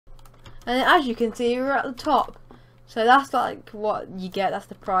And then, as you can see, we're at the top. So that's like what you get. That's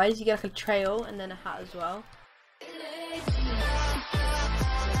the prize. You get like a trail and then a hat as well.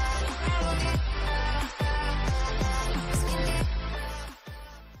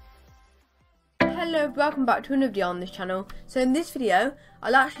 Hello, welcome back to another video on this channel. So in this video,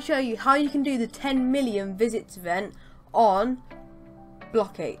 I'll actually show you how you can do the 10 million visits event on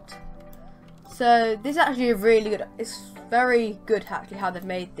Blockate. So this is actually a really good, it's very good actually how they've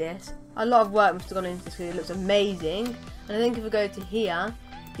made this. A lot of work must have gone into this because it looks amazing. And I think if we go to here,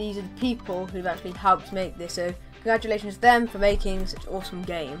 these are the people who've actually helped make this. So congratulations to them for making such an awesome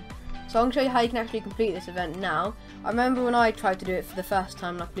game. So I'm going to show you how you can actually complete this event now. I remember when I tried to do it for the first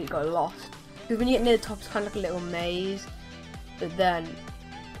time and I completely got lost. Because when you get near the top, it's kind of like a little maze. But then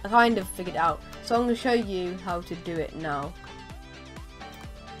I kind of figured it out. So I'm going to show you how to do it now.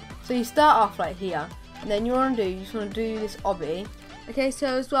 So you start off like here, and then you just want to do this obby. Okay, so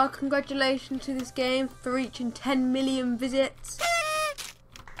as well, congratulations to this game for reaching 10 million visits.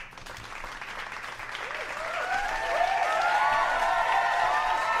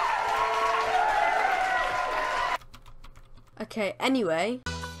 Okay, anyway,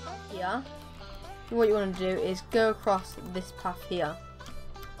 here, what you want to do is go across this path here.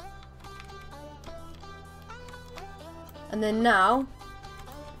 And then now,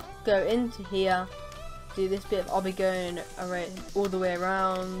 go into here, do this bit of obby going all the way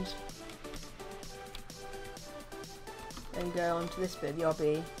around, and go on to this bit of the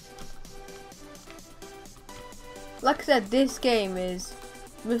obby. Like I said, this game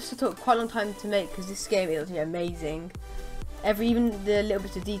must have took quite a long time to make because this game is amazing. Even the little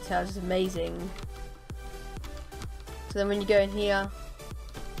bits of details is amazing. So then when you go in here,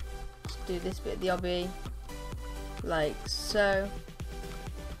 just do this bit of the obby, like so.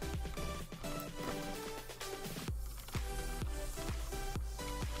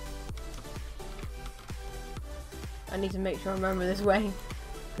 I need to make sure I remember this way.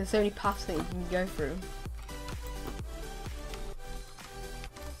 There's so many paths that you can go through.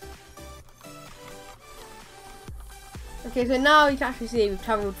 Okay, so now you can actually see we've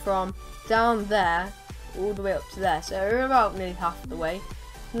travelled from down there all the way up to there. So we're about nearly half of the way.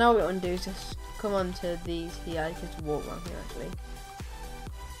 Now what we want to do is just come on to these here. You can just walk around here actually.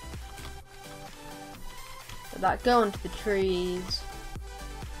 So that, go onto the trees.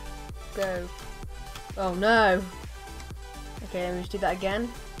 Go. Oh no! Okay, let me just do that again.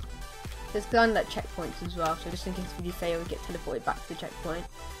 There's kind of like checkpoints as well, so just in case if you fail, you get teleported back to the checkpoint.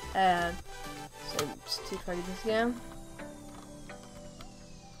 So just to try this again.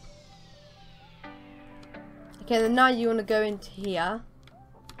 Okay, then now you want to go into here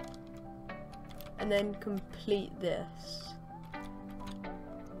and then complete this.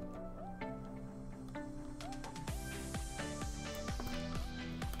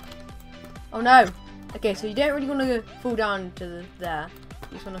 Oh no! Okay, so you don't really want to fall down to there.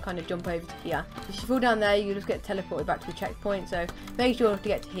 You just want to kind of jump over to here. If you fall down there, you just get teleported back to the checkpoint. So make sure to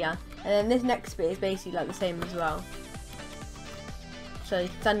get to here. And then this next bit is basically like the same as well. So you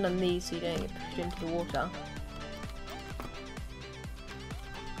can stand on these so you don't get pushed into the water.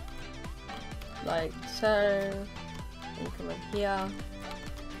 Like so. And you come over here.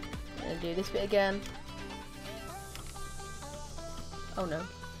 And do this bit again. Oh no.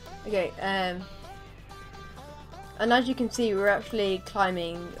 Okay, and as you can see, we're actually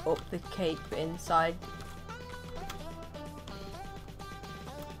climbing up the cake inside.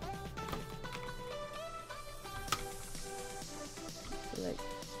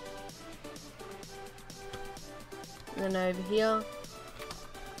 And then over here.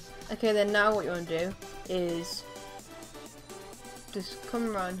 Okay, then now what you want to do is just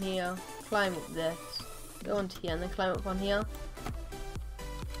come around here, climb up this, go onto here, and then climb up on here.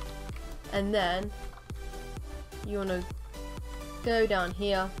 And then you want to go down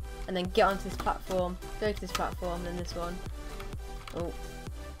here and then get onto this platform, go to this platform, then this one. Oh.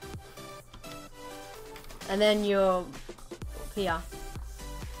 And then you're up here.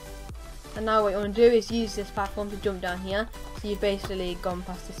 And now what you want to do is use this platform to jump down here. So you've basically gone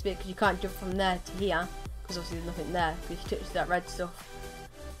past this bit because you can't jump from there to here because obviously there's nothing there. If you touch that red stuff,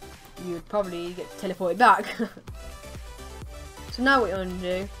 you would probably get teleported back. So now what you want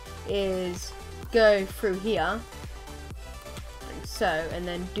to do is go through here, like so, and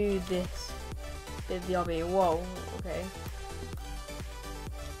then do this bit of the obby. Whoa, okay.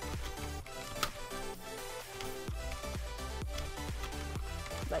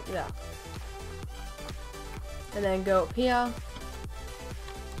 Like that. And then go up here.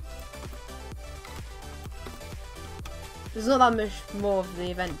 There's not that much more of the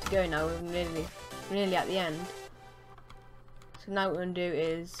event to go now. We're nearly at the end. So now what we're going to do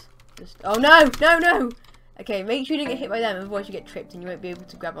is Just, oh no, no, no! Okay, make sure you don't get hit by them, otherwise you get tripped and you won't be able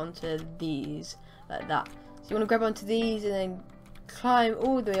to grab onto these like that. So you want to grab onto these and then climb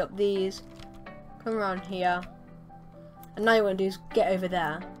all the way up these, come around here, and now you want to do is get over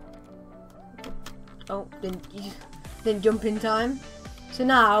there. Oh, then jump in time. So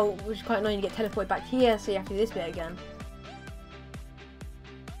now, which is quite annoying, you get teleported back here, so you have to do this bit again.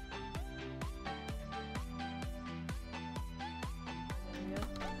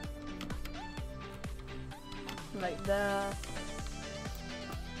 Like there.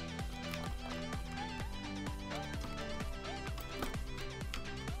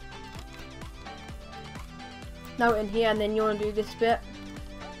 Now in here, and then you want to do this bit.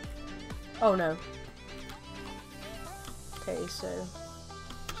 Oh no. Okay, so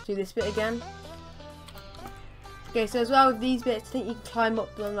let's do this bit again. Okay, so as well with these bits, I think you can climb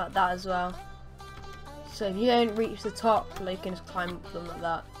up them like that as well. So if you don't reach the top, like, you can just climb up them like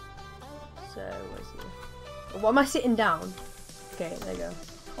that. So where's he? What am I sitting down? Okay, there you go.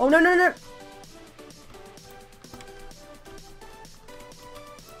 Oh no no no!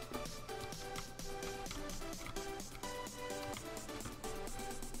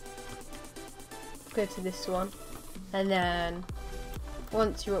 Go to this one, and then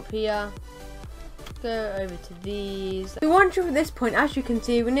once you're up here, go over to these. So once you're at this point, as you can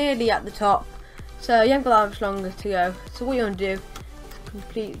see, we're nearly at the top, so you haven't got that much longer to go. So what you want to do is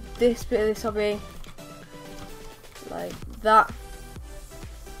complete this bit of this hobby like that.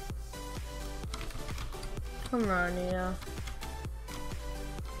 Come around here.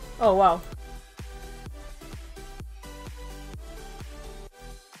 Oh wow.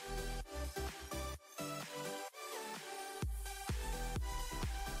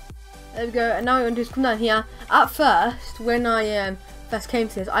 There we go, and now what you want to do is come down here. At first, when I first came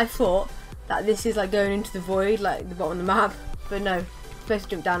to this, I thought that this is like going into the void, like the bottom of the map, but no, you're supposed to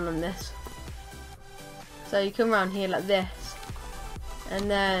jump down on this. So you come around here like this, and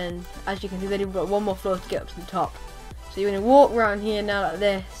then as you can see, then you've got one more floor to get up to the top. So you're going to walk around here now like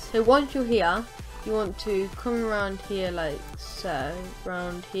this. So once you're here, you want to come around here like so,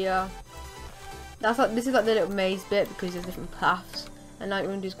 around here. That's like, this is like the little maze bit because there's different paths. And now what you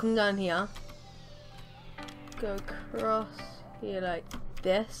want to do is come down here, go across here like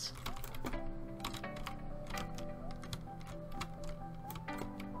this.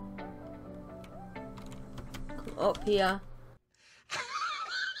 Come up here.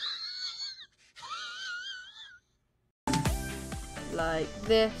 Like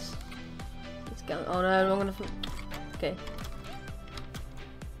this. Let's go. Oh no, I'm gonna. Okay.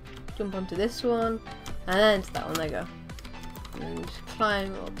 Jump onto this one, and then to that one. There you go. And just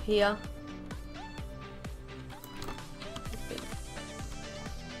climb up here.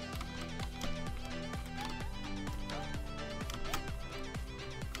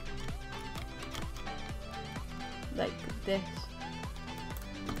 Like this.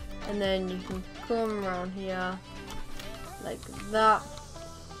 And then you can come around here like that.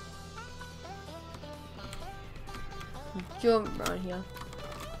 Jump around here.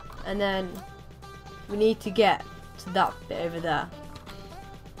 And then we need to get to that bit over there.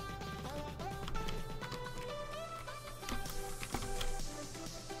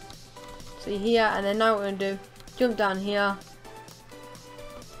 So you're here, and then now what we're going to do, jump down here,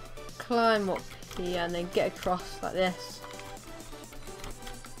 climb up here, and then get across like this.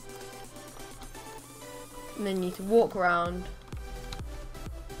 And then you need to walk around,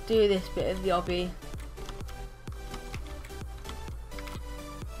 do this bit of the obby.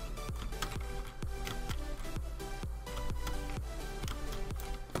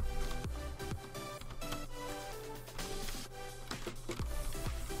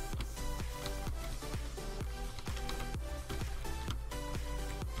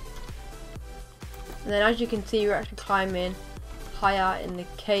 And then as you can see, we're actually climbing higher in the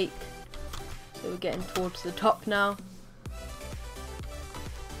cake. So we're getting towards the top now.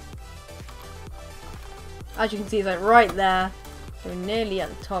 As you can see, it's like right there. So we're nearly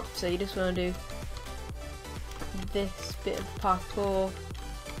at the top. So you just want to do this bit of parkour.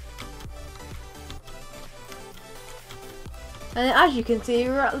 And then as you can see,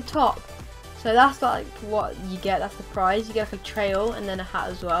 we're at the top. So that's like what you get, that's the prize. You get like a trail and then a hat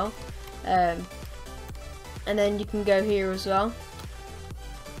as well. And then you can go here as well.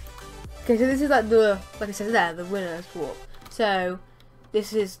 Okay, so this is like the, like I said there, the winner's walk. So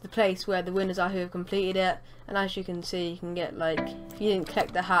this is the place where the winners are who have completed it. And as you can see, you can get like, if you didn't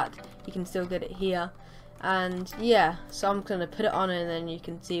collect the hat, you can still get it here. And yeah, so I'm gonna put it on and then you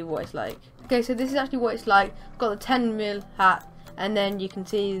can see what it's like. Okay, so this is actually what it's like. I've got the 10 mil hat, and then you can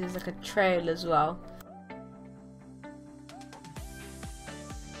see there's like a trail as well.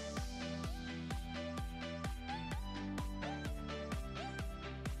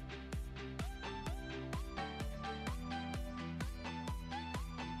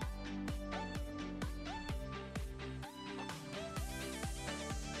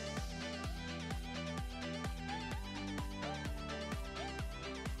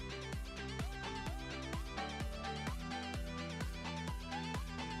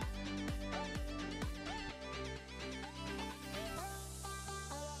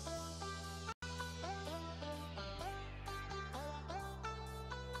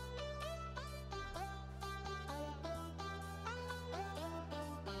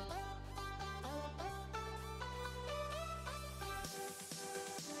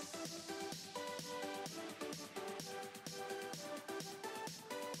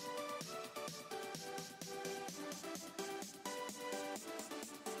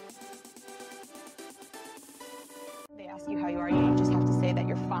 ask you how you are, you just have to say that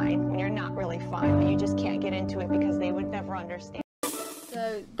you're fine when you're not really fine, but you just can't get into it because they would never understand.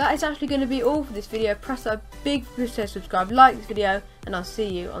 So that is actually going to be all for this video. Press that big subscribe, like this video, and I'll see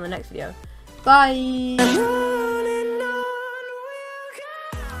you on the next video. Bye!